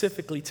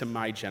specifically to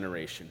my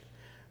generation.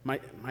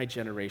 My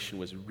generation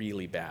was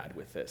really bad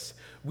with this.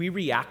 We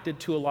reacted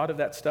to a lot of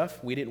that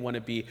stuff. We didn't want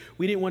to be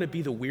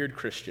the weird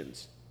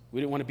Christians. We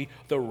didn't want to be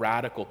the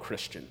radical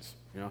Christians.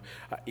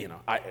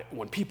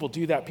 When people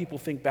do that, people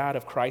think bad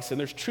of Christ, and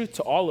there's truth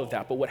to all of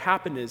that. But what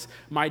happened is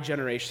my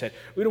generation said,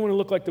 we don't want to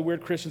look like the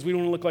weird Christians. We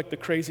don't want to look like the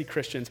crazy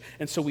Christians,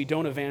 and so we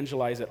don't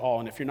evangelize at all.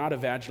 And if you're not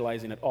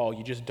evangelizing at all,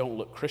 you just don't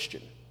look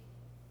Christian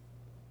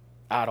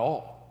at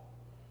all.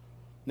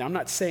 Now, I'm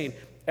not saying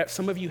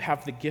some of you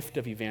have the gift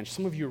of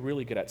evangelism. Some of you are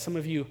really good at it. Some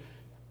of you,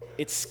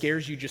 it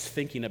scares you just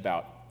thinking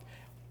about.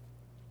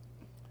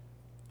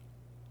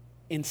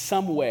 In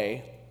some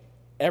way,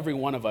 every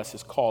one of us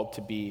is called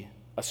to be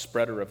a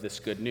spreader of this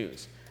good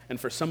news. And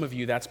for some of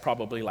you, that's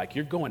probably like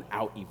you're going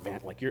out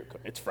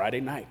it's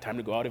Friday night, time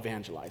to go out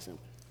evangelizing.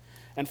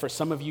 And for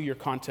some of you, your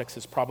context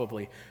is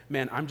probably,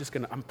 man,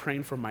 I'm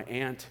praying for my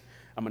aunt.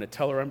 I'm going to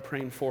tell her I'm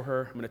praying for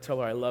her. I'm going to tell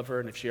her I love her.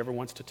 And if she ever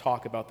wants to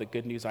talk about the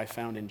good news I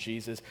found in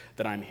Jesus,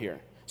 that I'm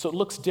here. So it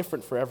looks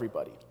different for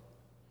everybody.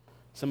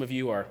 Some of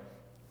you are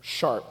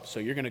sharp, so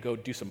you're going to go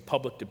do some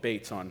public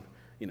debates on,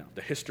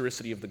 the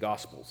historicity of the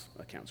Gospels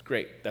accounts.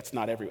 Great. That's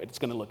not everyone. It's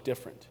going to look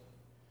different.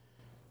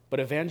 But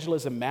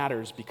evangelism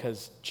matters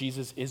because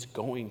Jesus is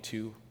going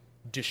to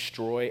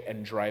destroy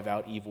and drive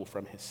out evil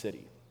from his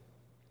city.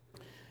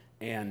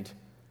 And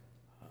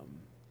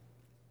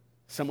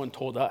someone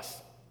told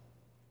us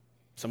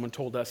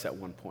at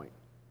one point,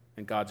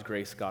 and God's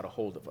grace got a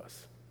hold of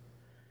us.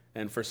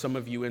 And for some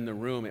of you in the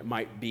room, it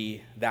might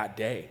be that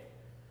day.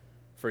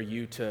 for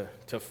you to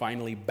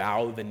finally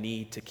bow the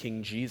knee to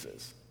King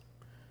Jesus.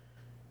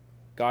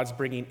 God's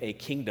bringing a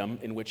kingdom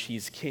in which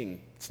he's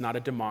king. It's not a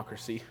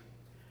democracy.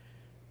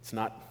 It's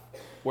not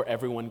where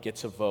everyone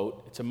gets a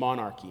vote. It's a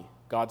monarchy.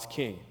 God's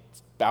king.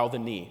 It's bow the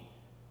knee.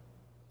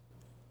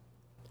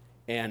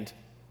 And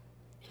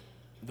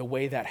the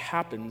way that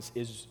happens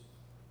is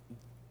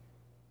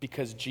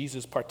because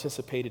Jesus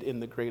participated in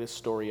the greatest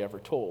story ever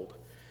told.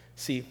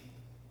 See,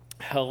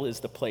 hell is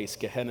the place,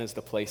 Gehenna is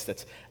the place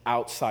that's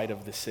outside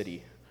of the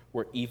city,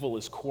 where evil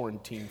is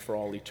quarantined for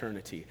all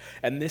eternity.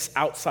 And this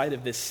outside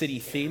of this city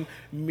theme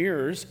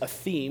mirrors a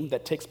theme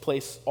that takes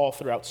place all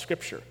throughout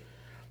Scripture.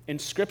 In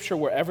Scripture,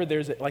 wherever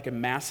there's like a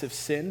massive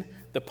sin,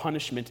 the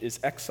punishment is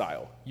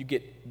exile. You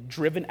get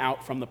driven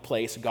out from the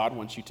place God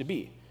wants you to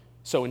be.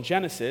 So in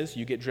Genesis,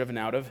 you get driven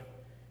out of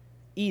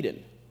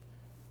Eden,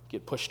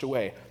 get pushed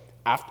away.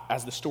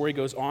 As the story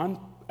goes on,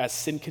 as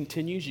sin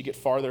continues, you get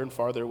farther and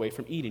farther away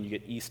from Eden. You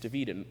get east of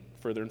Eden,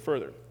 further and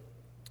further.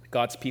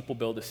 God's people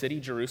build a city,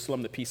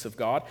 Jerusalem, the peace of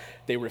God.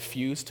 They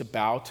refuse to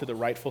bow to the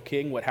rightful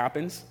king. What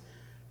happens?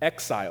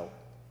 Exile.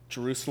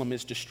 Jerusalem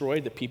is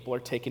destroyed. The people are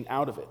taken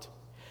out of it.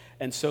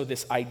 And so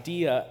this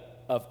idea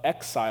of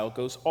exile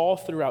goes all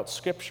throughout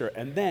Scripture.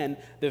 And then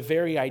the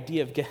very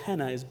idea of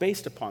Gehenna is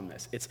based upon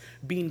this. It's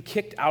being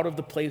kicked out of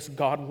the place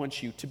God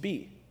wants you to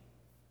be.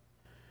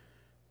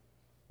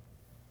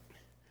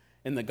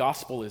 And the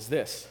gospel is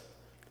this,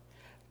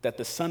 that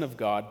the Son of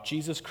God,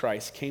 Jesus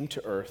Christ, came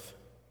to earth,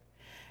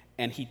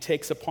 and he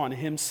takes upon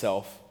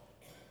himself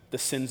the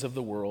sins of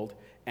the world,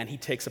 and he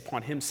takes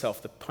upon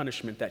himself the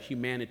punishment that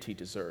humanity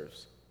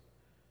deserves.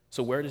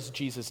 So where does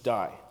Jesus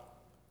die?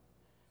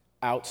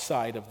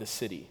 Outside of the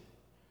city.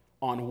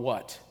 On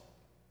what?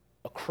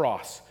 A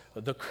cross,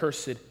 the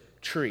cursed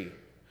tree.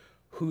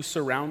 Who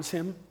surrounds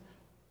him?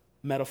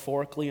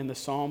 Metaphorically in the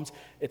Psalms,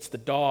 it's the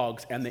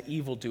dogs and the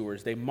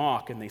evildoers. They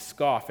mock and they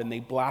scoff and they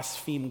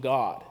blaspheme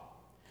God.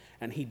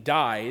 And he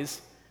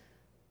dies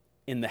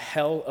in the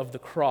hell of the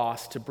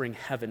cross to bring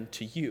heaven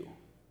to you.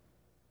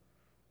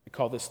 We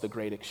call this the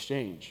great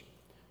exchange.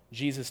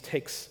 Jesus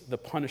takes the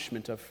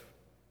punishment of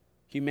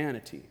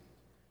humanity.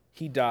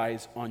 He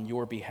dies on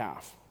your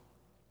behalf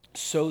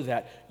so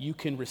that you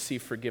can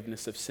receive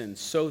forgiveness of sins,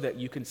 so that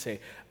you can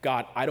say,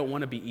 God, I don't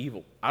want to be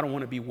evil. I don't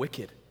want to be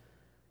wicked.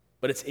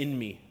 But it's in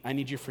me. I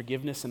need your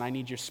forgiveness and I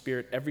need your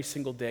Spirit every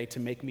single day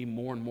to make me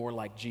more and more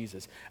like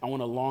Jesus. I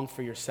want to long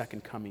for your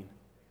second coming.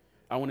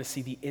 I want to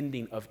see the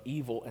ending of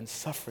evil and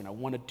suffering. I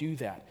want to do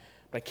that,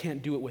 but I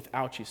can't do it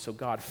without you. So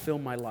God, fill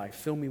my life.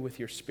 Fill me with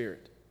your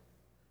Spirit.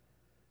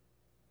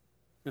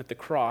 And at the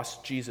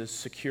cross, Jesus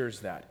secures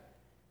that.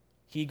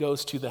 He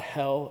goes to the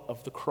hell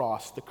of the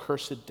cross, the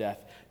cursed death,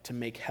 to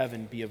make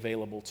heaven be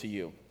available to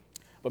you.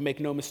 But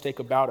make no mistake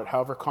about it,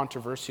 however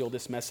controversial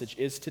this message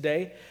is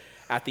today,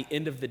 at the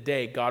end of the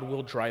day, God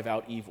will drive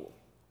out evil.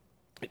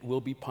 It will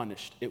be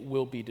punished. It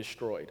will be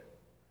destroyed.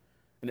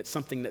 And it's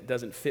something that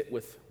doesn't fit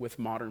with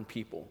modern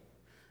people.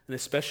 And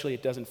especially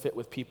it doesn't fit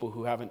with people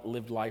who haven't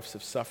lived lives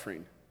of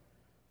suffering.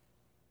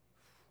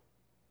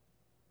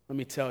 Let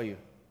me tell you,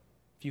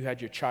 if you had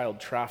your child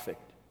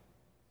trafficked,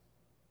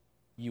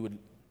 you'd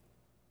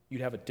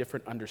have a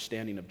different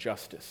understanding of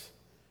justice.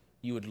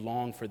 You would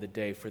long for the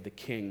day for the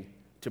king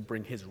to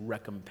bring his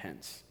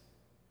recompense.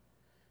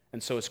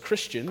 And so as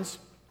Christians,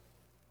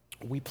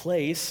 we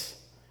place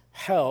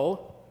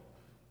hell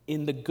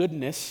in the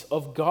goodness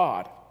of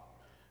God.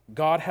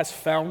 God has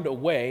found a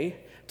way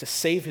to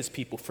save his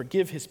people,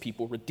 forgive his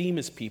people, redeem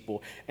his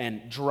people,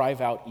 and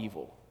drive out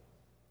evil.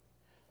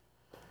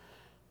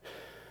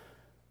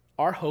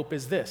 Our hope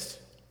is this.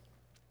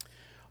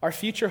 Our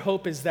future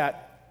hope is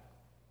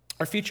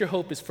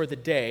for the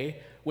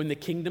day when the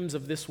kingdoms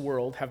of this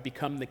world have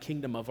become the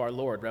kingdom of our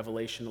Lord,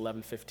 Revelation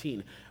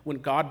 11:15, when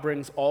God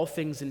brings all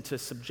things into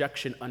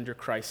subjection under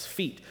Christ's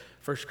feet,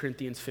 1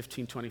 Corinthians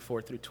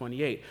 15:24 through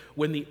 28,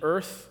 when the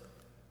earth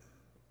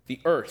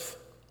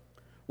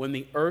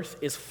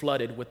is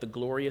flooded with the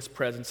glorious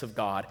presence of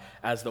God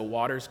as the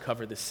waters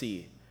cover the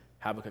sea,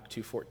 Habakkuk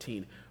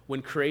 2:14,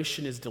 when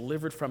creation is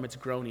delivered from its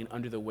groaning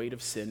under the weight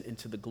of sin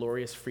into the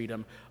glorious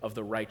freedom of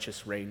the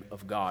righteous reign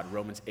of God,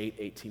 Romans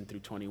 8:18 through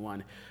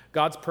 21.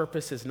 God's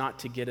purpose is not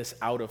to get us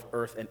out of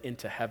earth and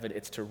into heaven,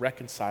 it's to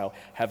reconcile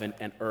heaven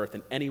and earth,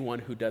 and anyone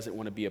who doesn't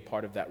want to be a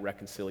part of that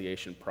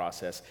reconciliation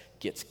process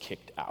gets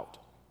kicked out.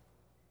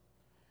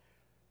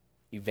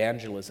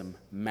 Evangelism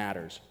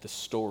matters. The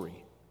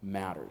story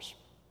matters.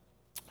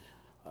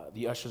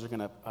 The ushers are going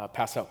to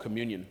pass out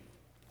communion.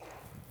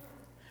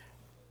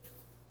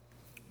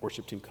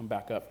 Worship team, come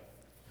back up.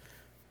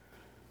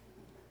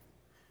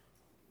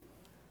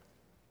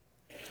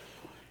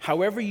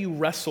 However you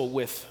wrestle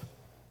with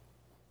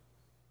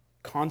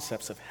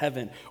concepts of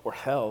heaven or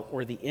hell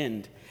or the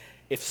end,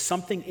 if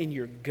something in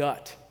your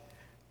gut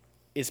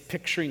is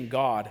picturing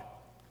God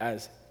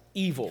as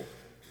evil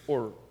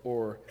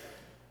or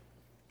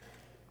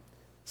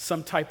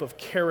some type of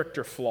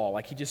character flaw,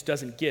 like he just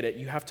doesn't get it,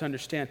 you have to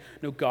understand,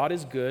 no, God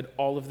is good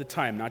all of the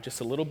time, not just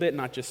a little bit,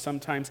 not just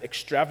sometimes,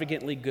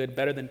 extravagantly good,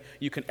 better than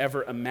you can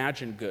ever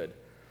imagine good.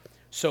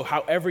 So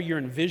however you're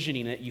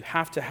envisioning it, you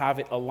have to have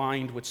it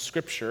aligned with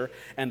Scripture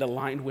and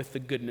aligned with the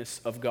goodness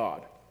of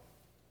God.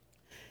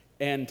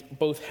 And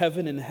both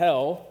heaven and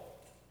hell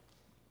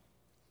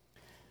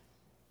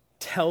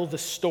tell the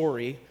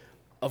story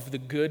of the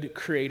good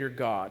creator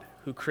God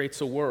who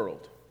creates a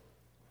world.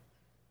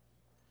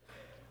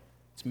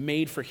 It's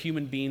made for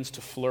human beings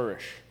to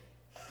flourish.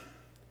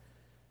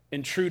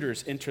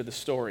 Intruders enter the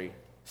story: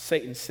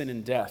 Satan, sin,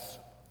 and death.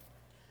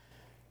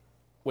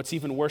 What's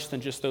even worse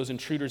than just those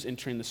intruders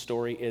entering the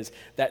story is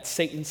that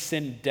Satan,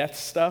 sin, death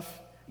stuff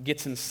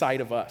gets inside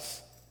of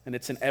us, and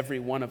it's in every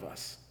one of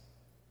us.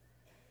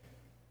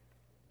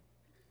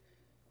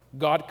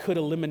 God could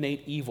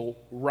eliminate evil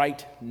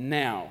right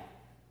now,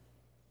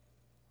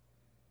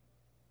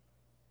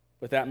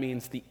 but that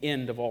means the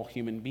end of all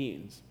human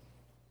beings.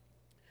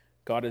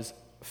 God has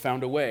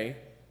found a way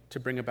to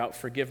bring about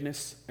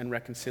forgiveness and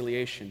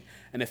reconciliation.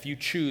 And if you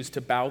choose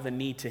to bow the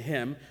knee to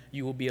him,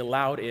 you will be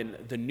allowed in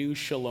the new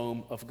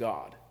shalom of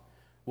God,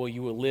 where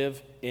you will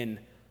live in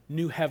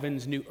new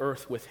heavens, new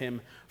earth with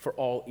him for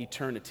all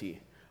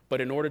eternity.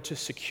 But in order to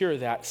secure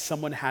that,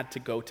 someone had to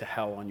go to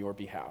hell on your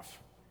behalf.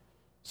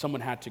 Someone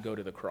had to go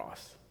to the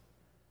cross.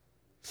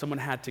 Someone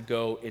had to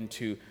go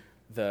into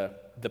the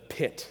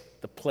pit,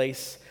 the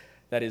place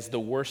that is the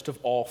worst of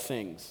all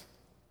things.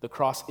 The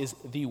cross is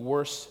the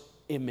worst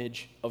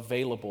image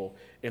available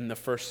in the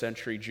first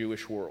century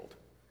Jewish world.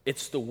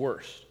 It's the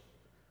worst.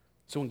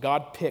 So when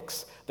God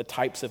picks the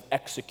types of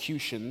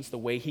executions, the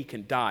way he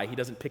can die, he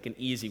doesn't pick an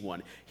easy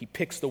one. He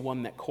picks the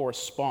one that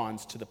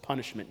corresponds to the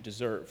punishment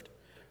deserved.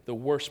 The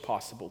worst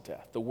possible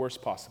death, the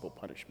worst possible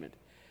punishment.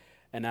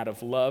 And out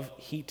of love,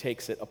 he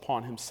takes it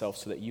upon himself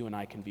so that you and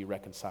I can be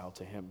reconciled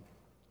to him.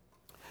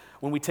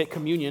 When we take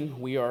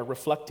communion, we are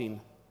reflecting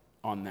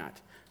on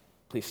that.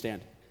 Please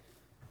stand.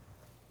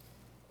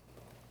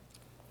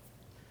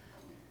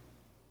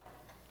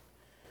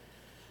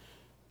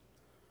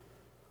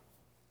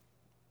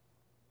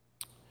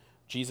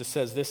 Jesus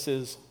says, "This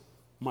is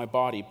my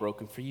body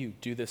broken for you.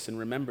 Do this in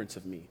remembrance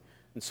of me."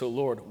 And so,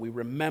 Lord, we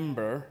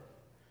remember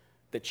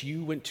that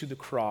you went to the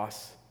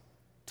cross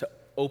to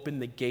open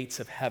the gates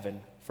of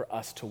heaven for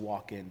us to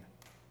walk in.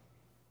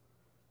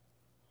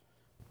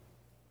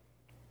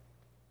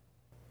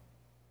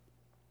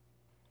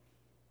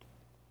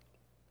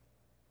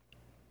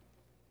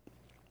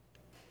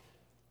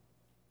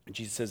 And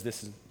Jesus says,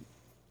 "This is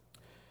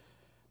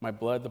my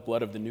blood, the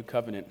blood of the new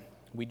covenant."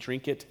 We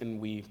drink it and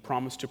we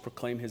promise to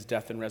proclaim his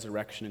death and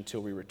resurrection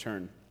until we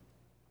return.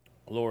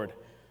 Lord,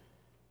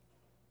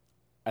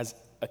 as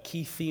a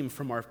key theme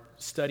from our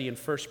study in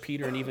 1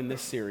 Peter and even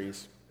this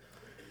series,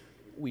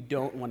 we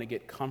don't want to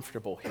get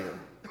comfortable here.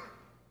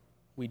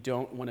 We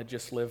don't want to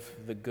just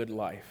live the good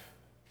life.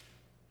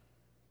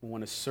 We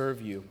want to serve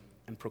you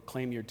and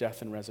proclaim your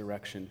death and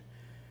resurrection.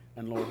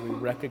 And Lord, we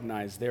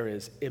recognize there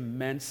is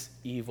immense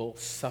evil,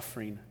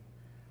 suffering,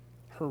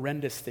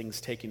 horrendous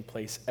things taking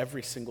place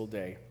every single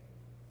day.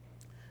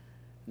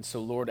 And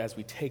so, Lord, as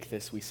we take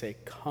this, we say,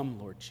 "Come,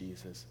 Lord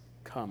Jesus,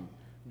 come.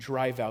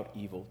 Drive out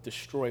evil,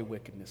 destroy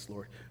wickedness,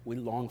 Lord. We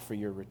long for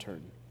your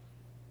return."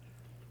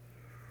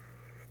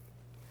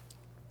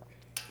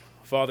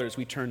 Father, as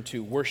we turn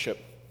to worship,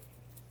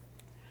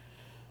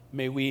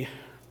 may we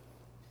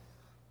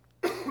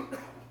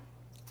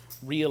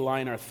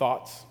realign our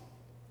thoughts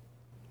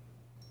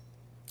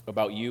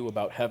about you,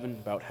 about heaven,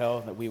 about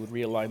hell, that we would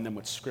realign them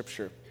with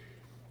Scripture.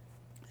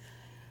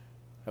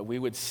 That we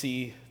would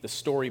see the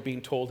story being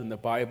told in the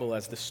Bible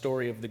as the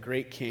story of the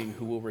great king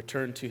who will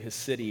return to his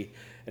city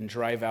and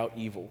drive out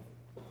evil.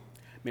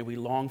 May we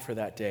long for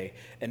that day,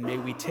 and may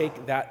we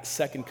take that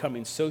second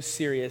coming so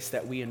serious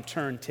that we in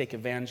turn take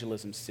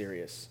evangelism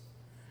serious.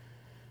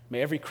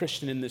 May every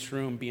Christian in this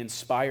room be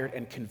inspired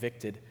and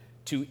convicted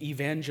to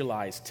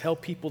evangelize, tell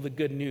people the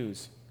good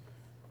news,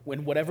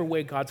 in whatever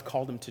way God's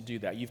called them to do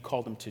that. You've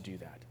called them to do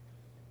that.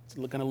 It's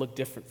going to look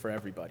different for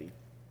everybody,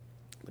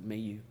 but may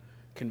you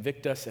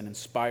convict us and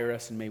inspire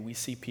us, and may we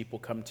see people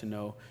come to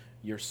know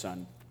your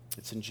Son.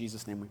 It's in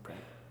Jesus' name we pray.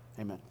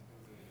 Amen.